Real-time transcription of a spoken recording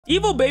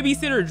Evil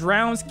babysitter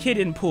drowns kid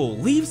in pool,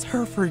 leaves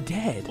her for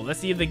dead. Well, let's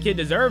see if the kid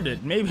deserved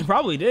it. Maybe,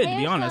 probably did, to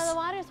be honest. The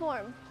water's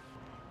warm.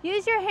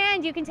 Use your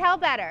hand, you can tell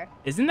better.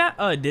 Isn't that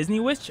a Disney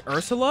witch,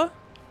 Ursula?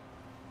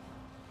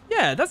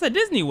 Yeah, that's a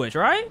Disney witch,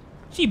 right?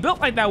 She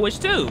built like that witch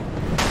too.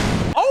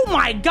 Oh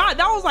my God,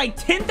 that was like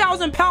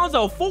 10,000 pounds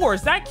of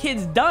force. That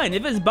kid's done.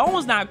 If his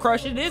bone's not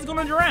crushed, it is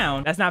gonna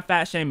drown. That's not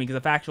fat shaming, it's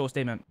a factual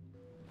statement.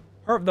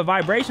 The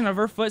vibration of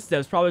her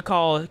footsteps probably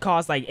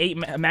caused like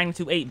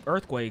magnitude 8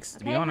 earthquakes,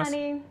 to be honest.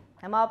 Honey,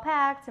 I'm all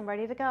packed and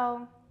ready to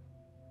go.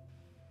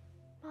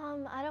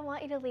 Mom, I don't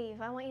want you to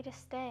leave. I want you to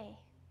stay.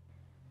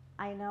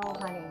 I know,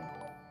 honey,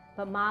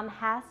 but Mom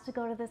has to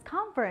go to this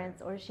conference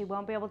or she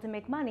won't be able to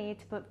make money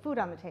to put food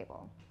on the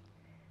table.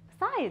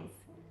 Besides,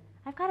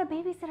 I've got a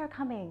babysitter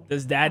coming.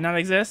 Does Dad not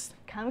exist?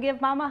 Come give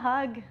Mom a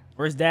hug.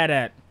 Where's Dad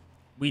at?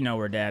 We know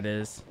where Dad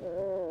is.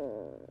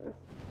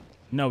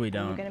 No, we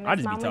don't. I'll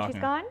just be talking. When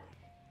she's gone?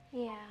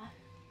 Yeah.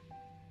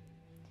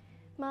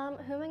 Mom,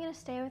 who am I going to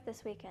stay with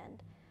this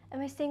weekend? Am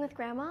I staying with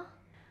Grandma?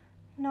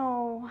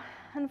 No.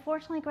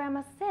 Unfortunately,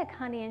 Grandma's sick,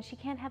 honey, and she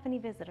can't have any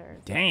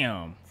visitors.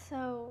 Damn.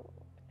 So,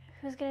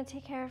 who's going to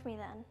take care of me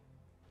then?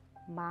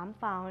 Mom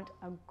found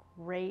a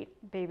great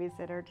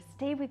babysitter to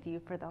stay with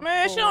you for the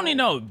Man, she don't need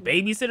no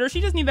babysitter.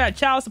 She just need that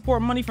child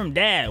support money from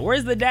Dad.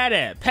 Where's the dad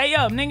at? Pay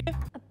up, nigga.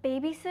 A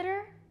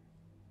babysitter?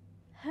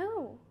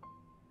 Who?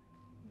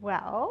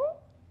 Well...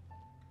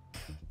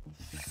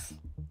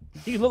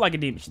 She look like a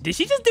demon. Did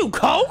she just do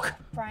coke?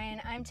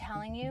 Brian, I'm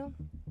telling you.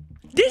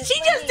 Did she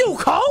just do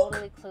coke?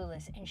 Totally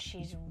clueless, and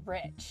she's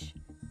rich.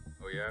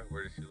 Oh yeah?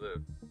 Where does she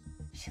live?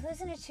 She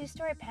lives in a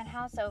 2-story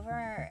penthouse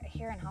over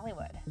here in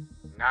Hollywood.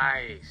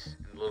 Nice.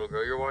 And the little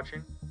girl you're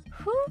watching?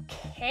 Who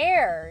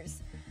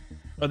cares?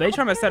 Are they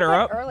trying to set her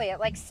up? Early at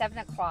like 7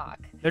 o'clock.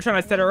 They're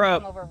trying to set her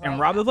up and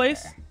rob the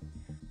place?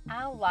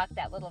 I'll lock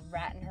that little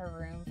rat in her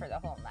room for the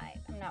whole night.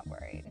 I'm not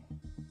worried.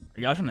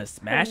 Are y'all trying to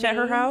smash at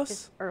her house?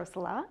 Is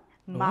Ursula.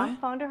 Mom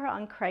found her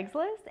on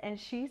Craigslist, and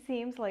she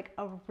seems like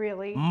a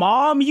really...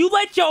 Mom, you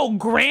let your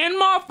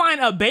grandma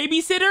find a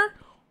babysitter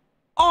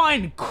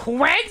on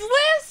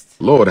Craigslist?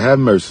 Lord have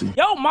mercy.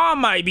 Yo, mom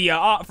might be a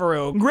op for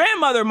real.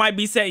 Grandmother might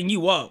be setting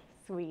you up.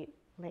 Sweet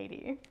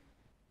lady.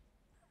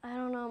 I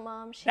don't know,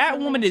 Mom. That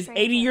woman is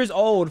 80 years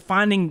old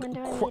finding...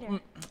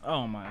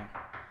 Oh, my.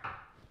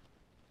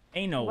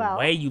 Ain't no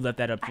way you left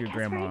that up to your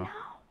grandma.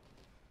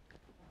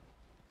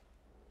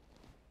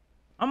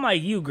 I'm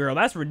like you, girl.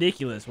 That's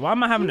ridiculous. Why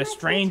am I having a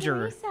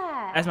stranger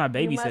as my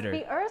babysitter? You must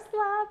be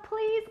Ursula.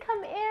 Please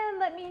come in.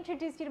 Let me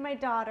introduce you to my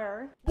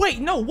daughter.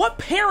 Wait, no. What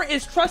parent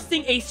is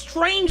trusting a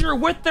stranger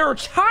with their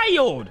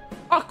child?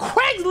 A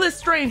Craigslist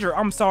stranger.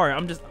 I'm sorry.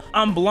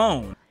 I'm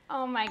blown.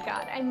 Oh my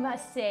God, I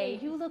must say,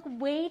 you look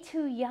way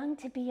too young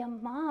to be a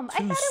mom.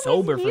 Too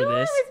sober for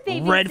this.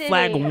 Red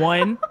flag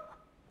 1.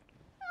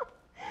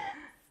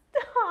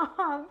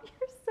 Stop.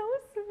 You're so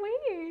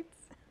sweet.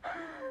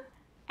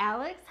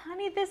 Alex,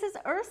 honey, this is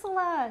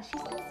Ursula.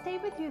 She's gonna stay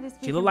with you this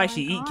week. She look like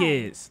she eat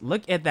kids.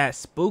 Look at that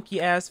spooky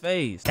ass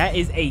face. That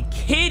is a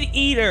kid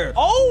eater.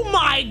 Oh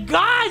my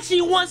God, she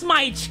wants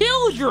my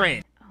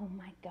children. Oh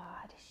my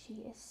God, she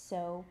is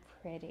so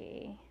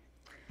pretty.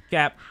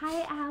 Cap.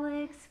 Hi,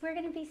 Alex. We're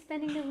gonna be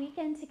spending the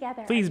weekend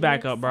together. Please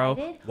back up, bro.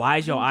 Why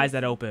is your eyes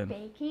that open?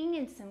 Baking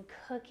and some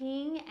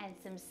cooking and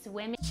some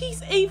swimming.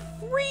 She's a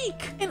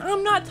freak. And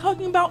I'm not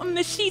talking about in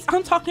the sheets.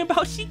 I'm talking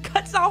about she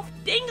cuts off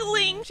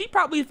dingling. She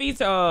probably feeds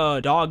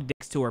dog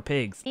dicks to her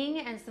pigs.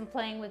 And some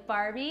playing with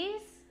Barbies.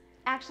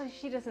 Actually,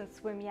 she doesn't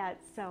swim yet,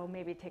 so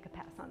maybe take a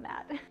pass on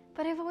that.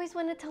 But I've always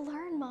wanted to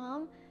learn,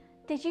 Mom.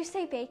 Did you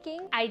say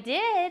baking? I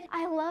did.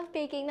 I love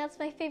baking. That's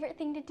my favorite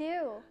thing to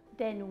do.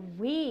 Then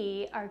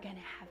we are gonna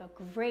have a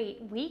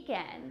great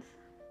weekend.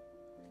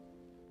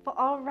 Well,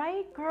 all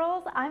right,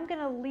 girls, I'm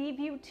gonna leave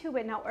you to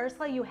it. Now,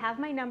 Ursula, you have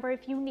my number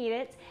if you need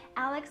it.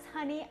 Alex,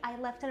 honey, I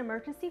left an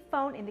emergency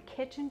phone in the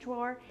kitchen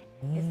drawer.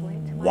 It's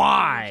linked to my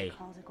phone. When she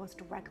calls, it goes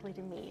directly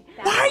to me.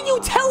 Why are you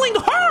telling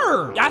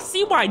her? I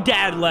see why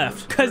Dad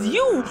left. Cause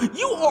you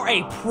are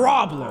a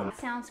problem.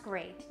 Sounds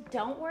great.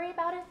 Don't worry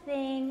about a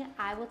thing.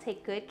 I will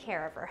take good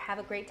care of her. Have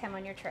a great time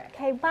on your trip.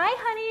 Okay, bye,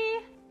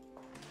 honey.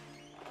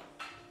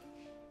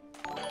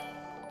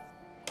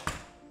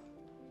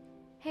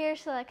 Hey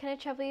Ursula, can I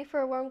trouble you for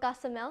a warm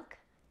glass of milk?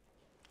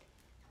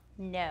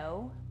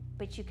 No,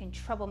 but you can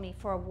trouble me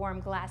for a warm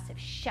glass of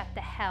shut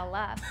the hell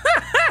up.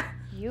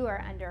 You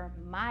are under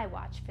my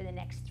watch for the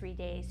next 3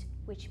 days,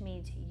 which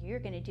means you're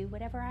gonna do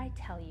whatever I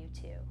tell you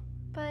to.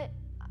 But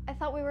I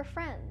thought we were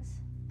friends.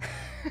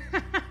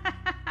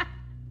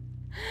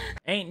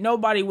 Ain't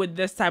nobody with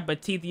this type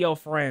of teeth, yo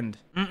friend.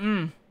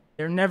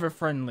 They're never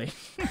friendly.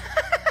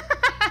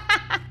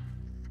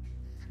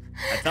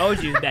 I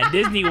told you, that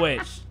Disney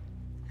witch.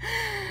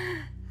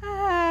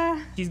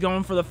 She's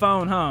going for the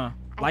phone, huh?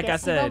 Like I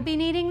said. I guess you won't be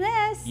needing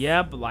this.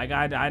 Yep, like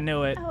I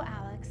knew it. Oh,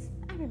 Alex,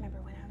 I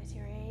remember when I was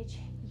your age,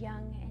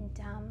 young and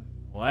dumb.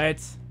 What?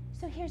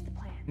 So here's the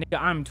plan. Nigga,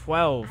 I'm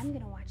 12. I'm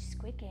gonna watch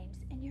Squid Games,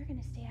 and you're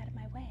gonna stay out of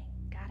my way.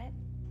 Got it?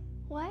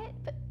 What?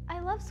 But I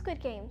love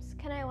Squid Games.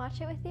 Can I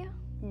watch it with you?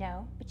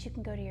 No, but you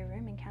can go to your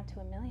room and count to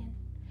 1,000,000.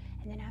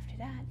 And then after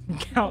that,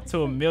 Count to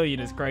 1,000,000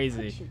 is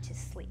crazy. put you to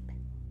sleep.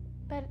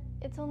 But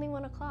it's only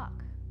 1 o'clock.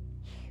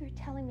 You're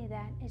telling me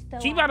that as though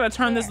She about to I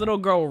turn this care. little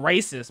girl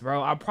racist,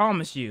 bro. I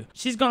promise you.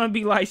 She's gonna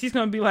be like, I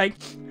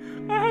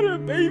had a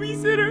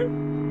babysitter,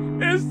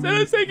 and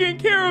instead of taking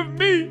care of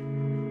me,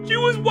 she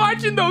was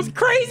watching those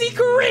crazy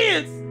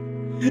Koreans,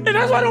 and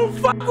that's why I don't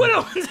fuck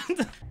with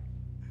them.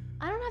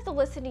 I don't have to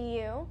listen to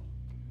you.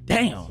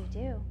 Damn. Yes, you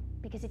do.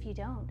 Because if you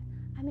don't,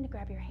 I'm gonna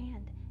grab your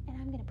hand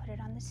and I'm gonna put it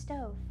on the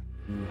stove.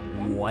 And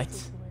then we'll What?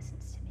 see who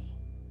listens to me.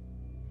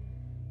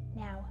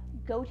 Now,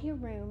 go to your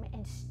room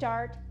and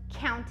start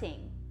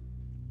counting.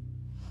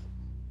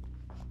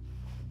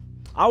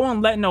 I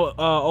won't let no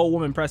old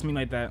woman press me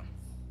like that.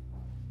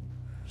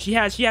 She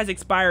has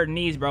expired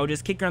knees, bro.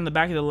 Just kick her on the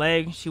back of the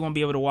leg. She won't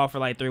be able to walk for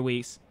like 3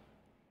 weeks.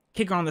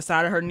 Kick her on the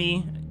side of her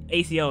knee.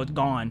 ACL is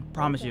gone.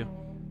 Promise you.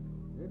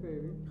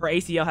 Her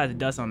ACL has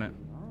dust on it.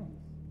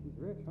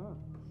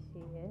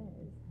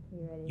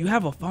 You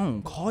have a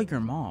phone. Call your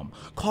mom.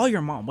 Call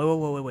your mom. Wait.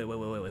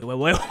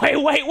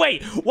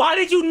 Why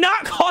did you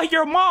not call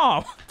your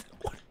mom?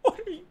 What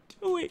are you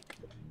doing?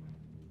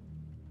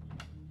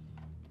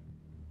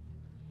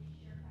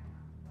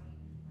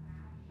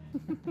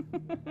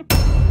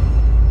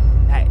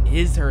 That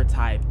is her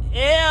type. Ew,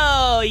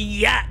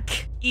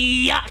 yuck.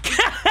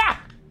 Yuck.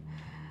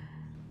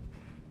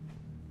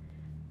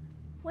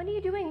 What are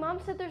you doing? Mom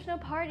said there's no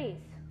parties.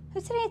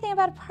 Who said anything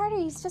about a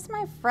party? He's just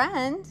my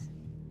friend.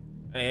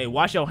 Hey,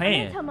 wash your I didn't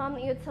hand. tell Mom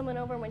that you had someone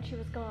over when she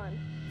was gone.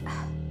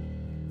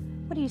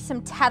 What are you,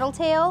 some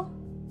tattletale?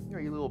 Are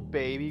you little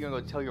baby? You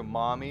gonna go tell your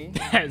mommy?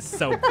 That's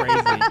so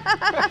crazy.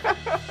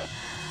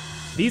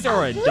 These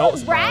are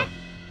adults, bro. Brat!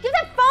 Give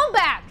that phone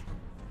back!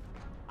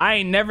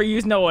 I never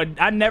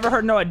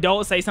heard no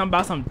adult say something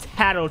about some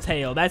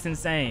tattletale. That's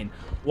insane.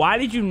 Why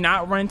did you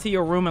not run to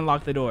your room and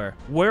lock the door?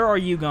 Where are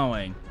you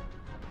going?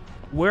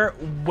 Where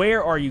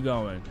are you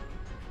going?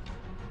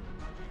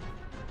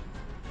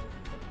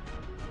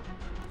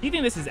 You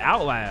think this is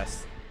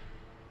Outlast?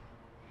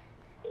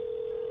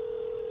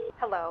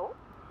 Hello?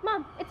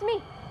 Mom, it's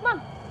me.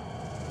 Mom.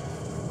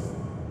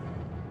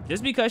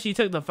 Just because she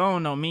took the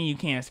phone don't mean you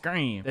can't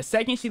scream. The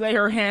second she lay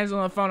her hands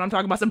on the phone, I'm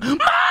talking about some Mom! Mom!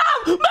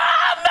 No,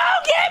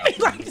 get me!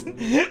 Like, it's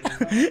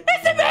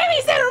the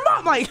babysitter,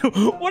 Mom! Like,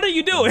 what are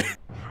you doing?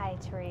 Hi,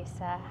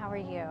 Teresa. How are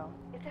you?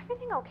 Is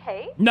everything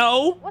okay?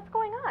 No. What's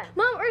going on?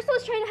 Mom,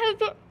 Ursula's trying to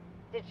have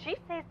Did she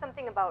say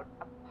something about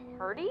a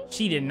party?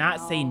 She did not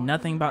say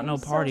nothing about no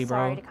I'm party, so bro.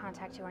 sorry to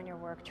contact you on your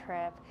work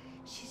trip.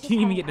 She's just She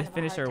didn't even having get to kind of a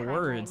finish hard her time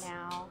words. Right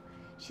now.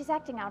 She's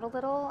acting out a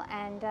little,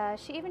 and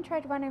she even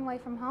tried running away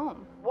from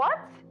home. What?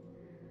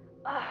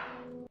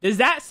 Does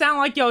that sound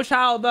like your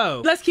child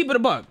though? Let's keep it a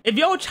buck. If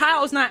your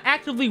child's not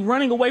actively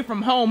running away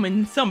from home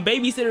and some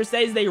babysitter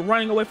says they're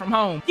running away from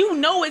home, you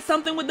know it's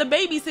something with the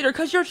babysitter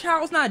because your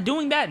child's not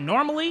doing that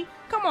normally.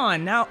 Come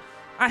on now.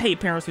 I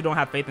hate parents who don't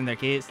have faith in their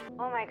kids.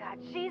 Oh my god,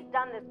 she's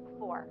done this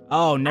before.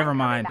 Oh, never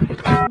mind.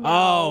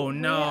 Oh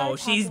no,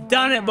 she's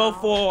done it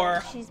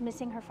before. She's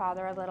missing her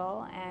father a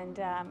little, and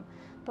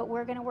but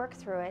we're gonna work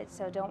through it,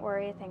 so don't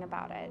worry a thing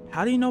about it.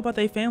 How do you know about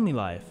their family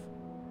life?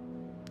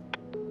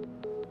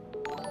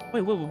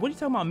 Wait, what are you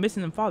talking about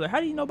missing their father? How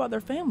do you know about their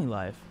family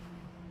life?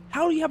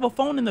 How do you have a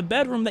phone in the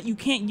bedroom that you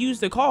can't use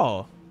to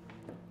call?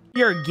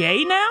 You're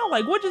gay now?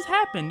 Like, what just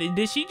happened?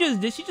 Did she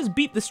just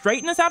beat the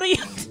straightness out of you?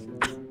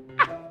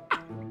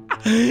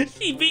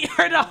 She beat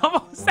her to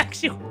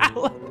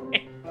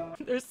homosexuality.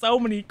 There's so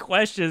many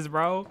questions,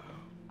 bro.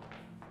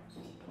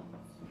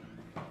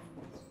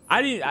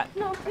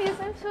 No, please,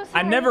 I'm so sorry.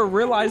 I never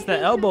realized the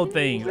elbow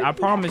thing. I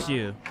promise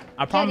you.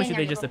 I promise you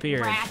Get in they there, just you little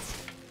appeared. brat.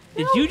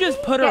 Did you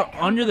just put her Get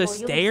under the comfortable.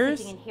 You'll be stairs?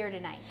 sleeping in here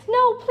tonight.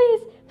 No,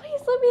 please,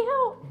 let me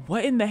help.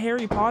 What in the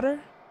Harry Potter?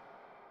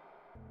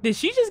 Did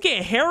she just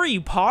get Harry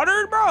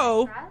Pottered,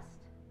 bro? Trust?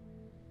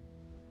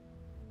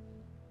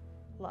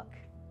 Look,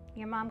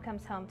 your mom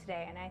comes home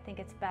today, and I think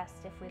it's best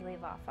if we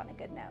leave off on a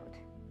good note.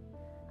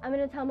 I'm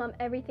gonna tell Mom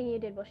everything you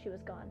did while she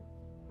was gone.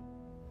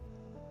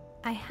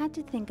 I had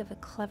to think of a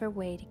clever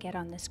way to get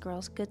on this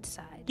girl's good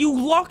side. You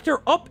locked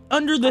her up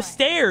under the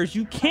stairs.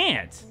 You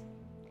can't.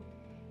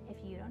 If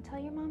you don't tell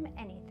your mom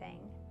anything,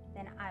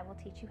 then I will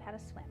teach you how to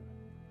swim.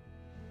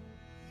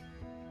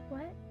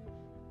 What?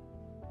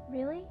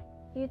 Really?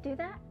 You'd do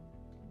that?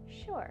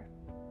 Sure.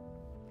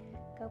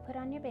 Go put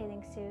on your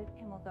bathing suit,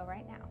 and we'll go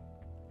right now.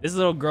 This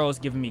little girl is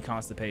giving me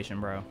constipation,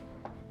 bro.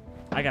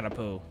 I gotta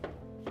poo.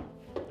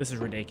 This is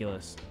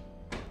ridiculous.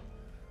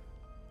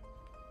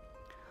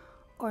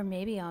 Or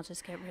maybe I'll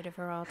just get rid of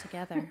her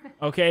altogether.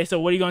 Okay, so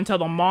what are you gonna tell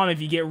the mom if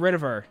you get rid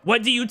of her?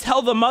 What do you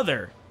tell the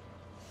mother?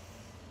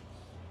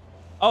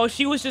 Oh,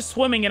 she was just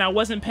swimming and I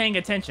wasn't paying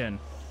attention.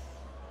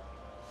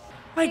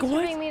 Like Thanks for what?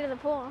 bringing me to the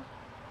pool.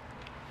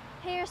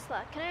 Hey,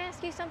 Ursula, can I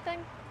ask you something?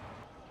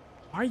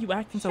 Why are you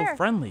acting so Sure.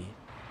 friendly?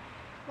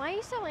 Why are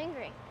you so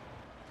angry?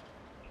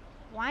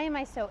 Why am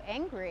I so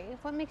angry?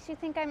 What makes you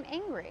think I'm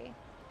angry?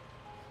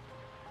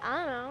 I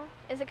don't know.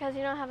 Is it because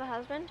you don't have a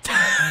husband?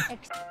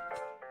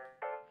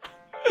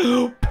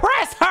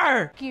 Press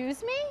her!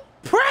 Excuse me?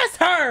 Press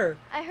her!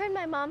 I heard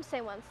my mom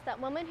say once that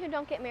women who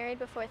don't get married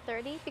before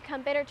 30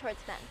 become bitter towards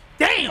men.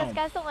 Because Damn!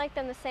 guys don't like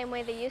them the same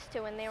way they used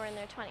to when they were in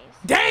their 20s.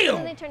 Damn!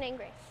 And then they turn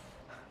angry.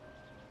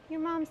 Your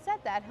mom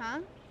said that, huh?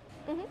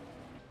 Mm-hmm.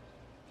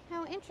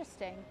 How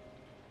interesting.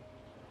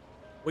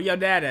 Where your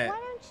dad at? Why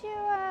don't you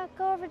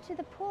go over to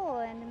the pool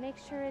and make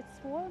sure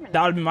it's warm enough?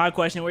 That would be my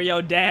question. Where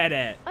your dad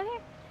at? Okay.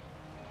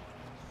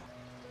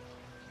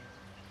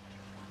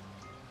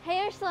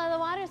 Hey, Ursula, the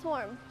water's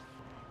warm.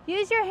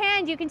 Use your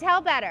hand, you can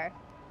tell better.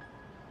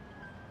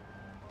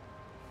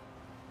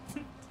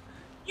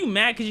 You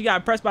mad because you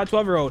got pressed by a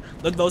 12-year-old.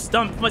 Look, those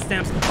foot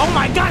stamps. Oh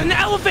my God, an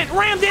elephant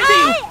rammed into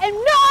you! I am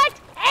not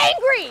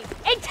angry!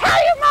 And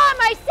tell your mom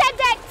I said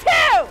that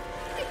too!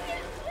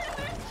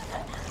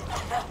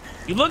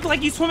 You look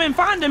like you swimming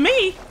fine to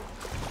me.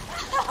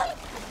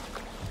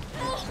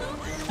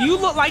 You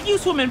look like you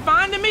swimming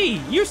fine to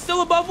me. You're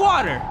still above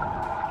water.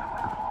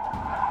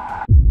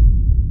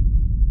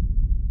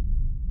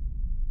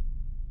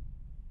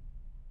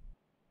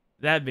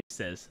 That bitch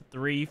says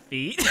 3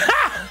 feet.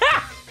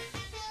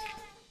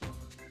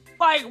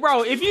 Like,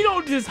 bro, if you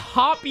don't just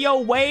hop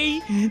your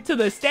way to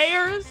the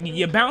stairs,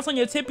 you bounce on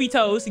your tippy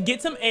toes,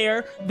 get some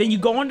air, then you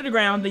go under the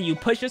ground, then you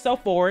push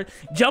yourself forward,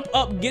 jump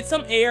up, get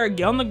some air,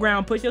 get on the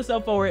ground, push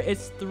yourself forward.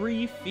 It's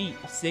 3 feet,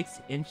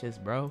 6 inches,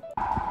 bro.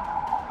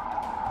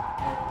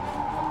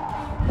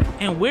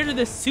 And where did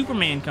this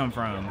Superman come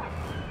from?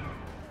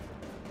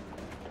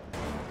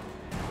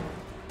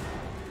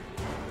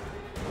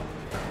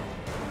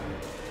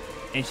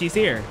 And she's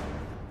here.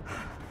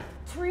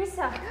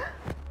 Teresa.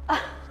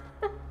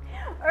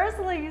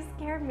 Ursula, you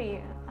scared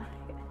me.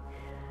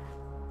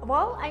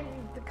 Well,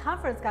 the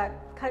conference got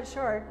cut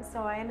short, so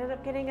I ended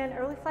up getting an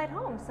early flight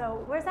home.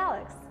 So where's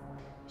Alex?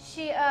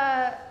 She,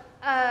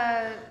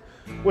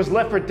 was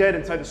left for dead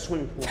inside the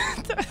swimming pool.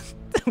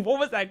 What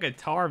was that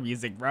guitar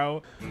music,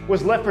 bro?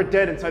 Was left for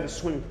dead inside the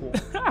swimming pool.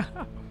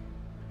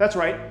 That's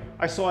right.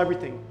 I saw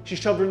everything. She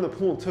shoved her in the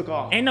pool and took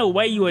off. Ain't no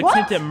way you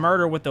attempted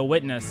murder with a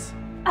witness.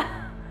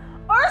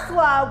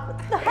 Ursula,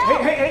 what the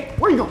hell? Hey,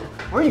 where are you going?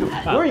 Where are you going?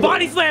 Where are you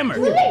Body going? slammer!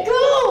 Let me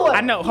go! I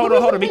know. Hold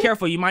on. Be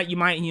careful. You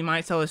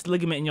might tell this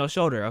ligament in your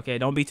shoulder. Okay,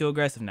 don't be too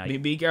aggressive now.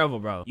 Be careful,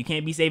 bro. You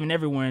can't be saving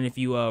everyone if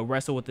you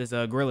wrestle with this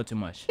gorilla too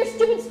much. your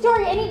stupid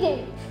story any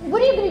day.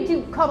 What are you gonna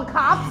do? Call the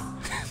cops?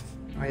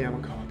 I am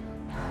a cop.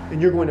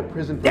 And you're going to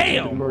prison for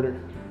attempted murder.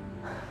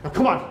 Now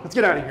come on, let's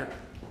get out of here.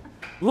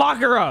 Lock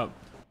her up.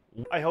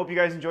 I hope you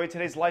guys enjoyed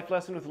today's life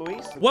lesson with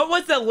Luis. What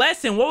was the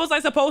lesson? What was I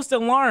supposed to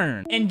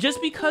learn? And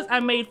just because I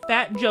made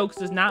fat jokes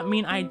does not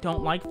mean I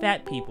don't like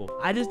fat people.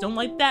 I just don't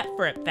like that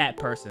for a fat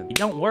person.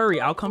 Don't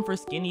worry, I'll come for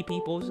skinny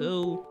people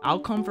too. I'll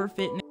come for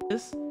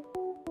fitness.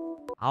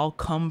 I'll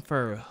come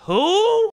for who?